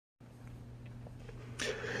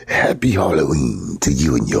Happy Halloween to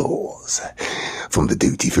you and yours from the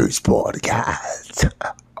Duty First Podcast.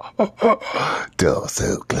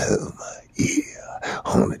 Tulsa, Oklahoma. Yeah,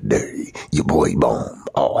 on the dirty, your boy Bomb,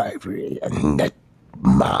 Ivory, and that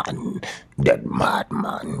madman,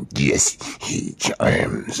 Jesse H.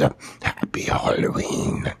 Arms. Happy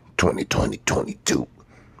Halloween 2022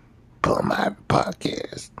 for my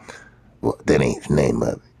podcast. Well, that ain't the name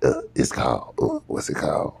of it. It's called, what's it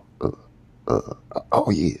called?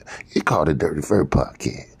 It's called the Dirty Fur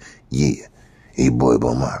Podcast. Yeah, your boy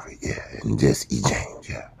Bo Marvin, yeah, and Jesse E. James,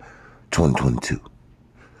 yeah, 2022.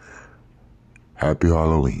 Happy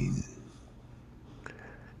Halloween.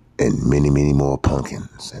 And many, many more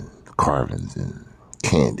pumpkins and carvings and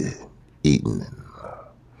candy eating. And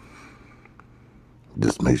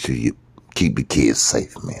just make sure you keep the kids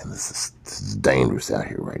safe, man. This is dangerous out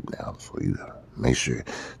here right now. So you make sure,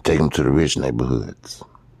 take them to the rich neighborhoods,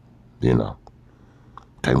 you know.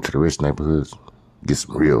 Take them to the rich neighborhoods, get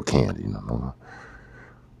some real candy, you know.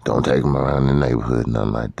 Don't take them around the neighborhood,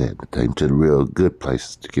 nothing like that. Take them to the real good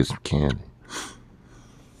places to get some candy.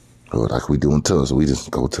 Or like we do in Tulsa, we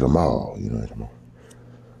just go to the mall, you know.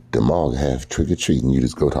 The mall have trick-or-treating. You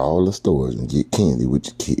just go to all the stores and get candy with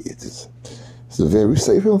your kids. It's a very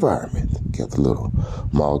safe environment. You got the little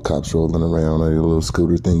mall cops rolling around on their little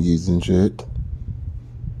scooter thingies and shit.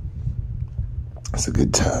 It's a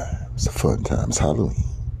good time. It's a fun time. It's Halloween.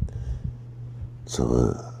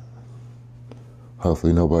 So,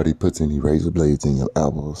 hopefully nobody puts any razor blades in your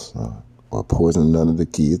elbows or poison none of the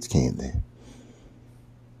kids' candy.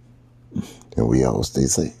 And we all stay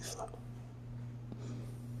safe.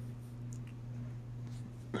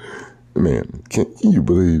 Man, can you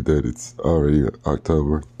believe that it's already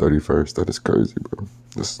October 31st? That is crazy, bro.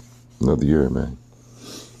 Just another year, man.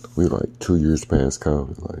 We're like 2 years past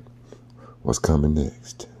COVID. Like, what's coming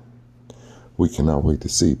next? We cannot wait to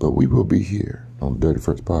see, but we will be here on the Dirty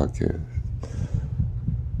First Podcast.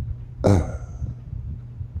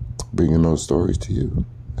 Bringing those stories to you.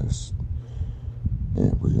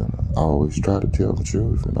 And we're going to always try to tell the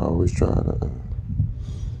truth and always try to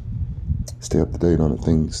stay up to date on the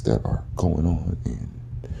things that are going on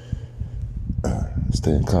and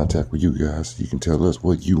stay in contact with you guys so you can tell us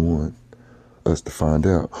what you want us to find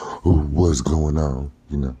out what's going on,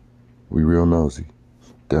 you know. We real nosy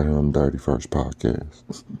down here on the Dirty First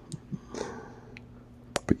Podcast.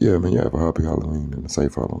 But yeah, man, you have a happy Halloween and a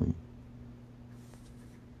safe Halloween.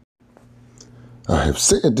 I have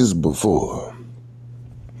said this before,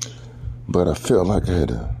 but I felt like I had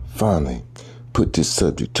to finally put this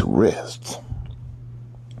subject to rest.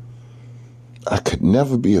 I could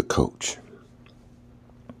never be a coach.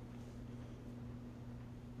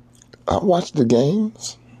 I watch the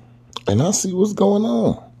games and I see what's going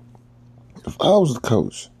on. If I was a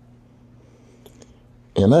coach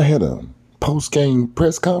and I had a post-game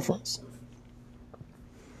press conference,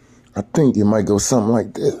 I think it might go something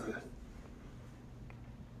like this.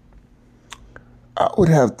 I would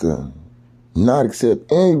have to not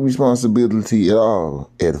accept any responsibility at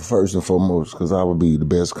all at first and foremost because I would be the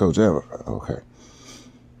best coach ever. Okay.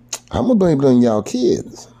 I'm going to blame it on y'all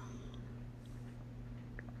kids.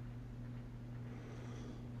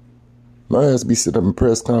 My ass be sitting up in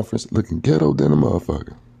press conference looking ghetto than a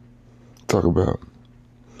motherfucker. Talk about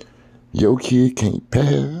your kid can't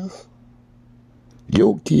pass.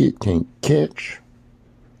 Your kid can't catch.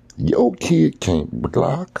 Your kid can't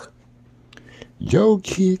block. Your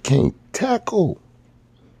kid can't tackle.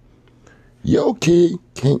 Your kid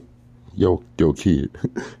can't, your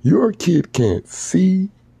kid can't see.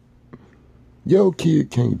 Your kid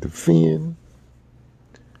can't defend.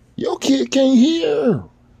 Your kid can't hear.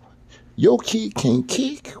 Your kid can't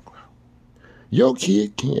kick. Your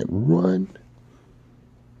kid can't run.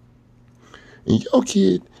 And your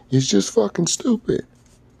kid is just fucking stupid.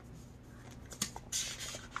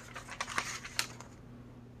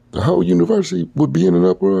 The whole university would be in an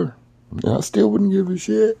uproar. And I still wouldn't give a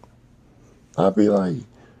shit. I'd be like,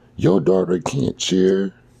 your daughter can't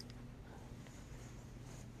cheer.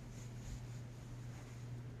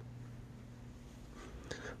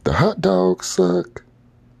 The hot dogs suck.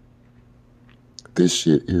 This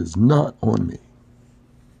shit is not on me.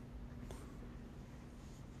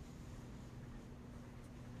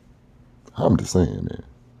 I'm just saying, man.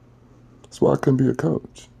 That's why I couldn't be a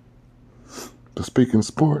coach. But speaking of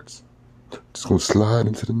sports, just gonna slide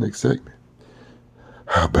into the next segment.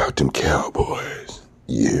 How about them Cowboys?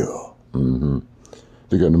 Yeah. Mm-hmm.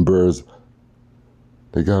 They got them birds.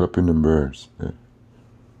 They got up in them birds. Yeah.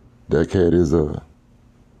 That cat is a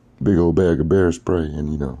big old bag of bear spray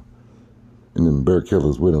and, you know, and then bear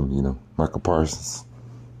killers with him, you know, Michael Parsons.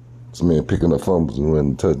 This man picking up fumbles and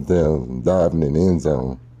running touchdowns and diving in the end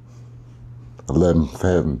zone. 11 from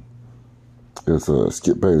heaven. As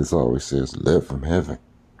Skip Bayless always says, 11 from heaven.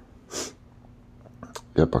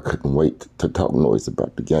 Yep, I couldn't wait to talk noise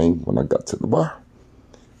about the game when I got to the bar.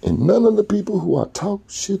 And none of the people who I talked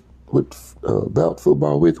shit with about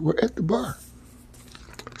football with were at the bar.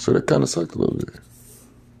 So that kind of sucked a little bit.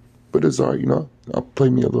 But it's all right, I'll play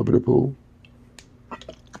me a little bit of pool.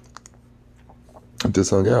 I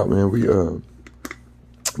just hung out, man. We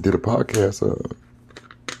did a podcast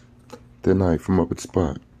that night from up at the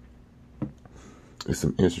spot. It's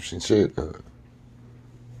some interesting shit.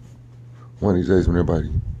 One of these days when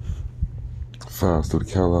everybody files through the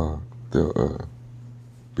catalog, they'll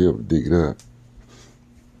be able to dig it up.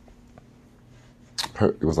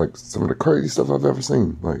 It was like some of the crazy stuff I've ever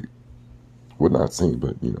seen. Like, well, not seen,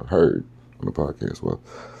 but, heard on the podcast. Well,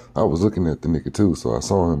 I was looking at the nigga too, so I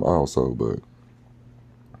saw him also, but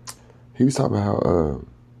he was talking about how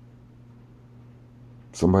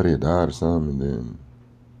somebody had died or something, and then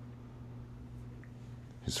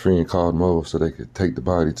his friend called him over so they could take the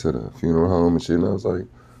body to the funeral home and shit. And I was like,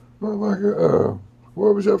 motherfucker,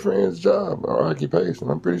 what was your friend's job or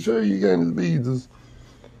occupation? I'm pretty sure you can't be just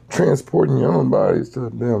transporting your own bodies to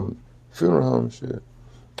a damn funeral home and shit.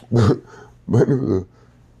 But it was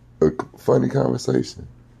a funny conversation.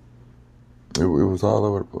 It was all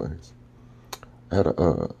over the place. I had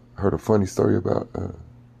heard a funny story about,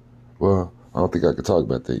 well, I don't think I could talk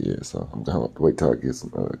about that yet, so I'm going to have to wait till I get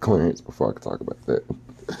some clearance before I can talk about that.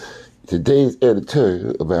 Today's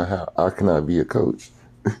editorial about how I cannot be a coach.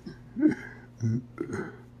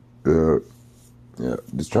 Yeah,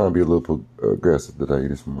 just trying to be a little aggressive today,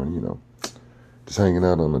 this morning, Just hanging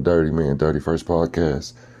out on the Dirty First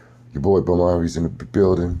podcast. Your boy Bomari's in the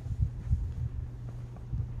building.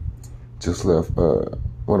 Just left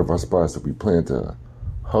one of our spots that we plan to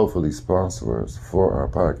hopefully sponsor us for our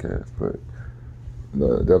podcast, but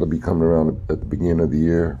that'll be coming around at the beginning of the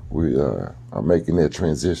year. We are making that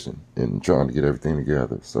transition and trying to get everything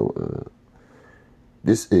together. So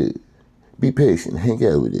this is, be patient, hang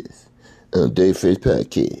out with us on Dirty First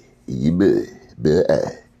Podcast.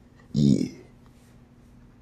 Yeah.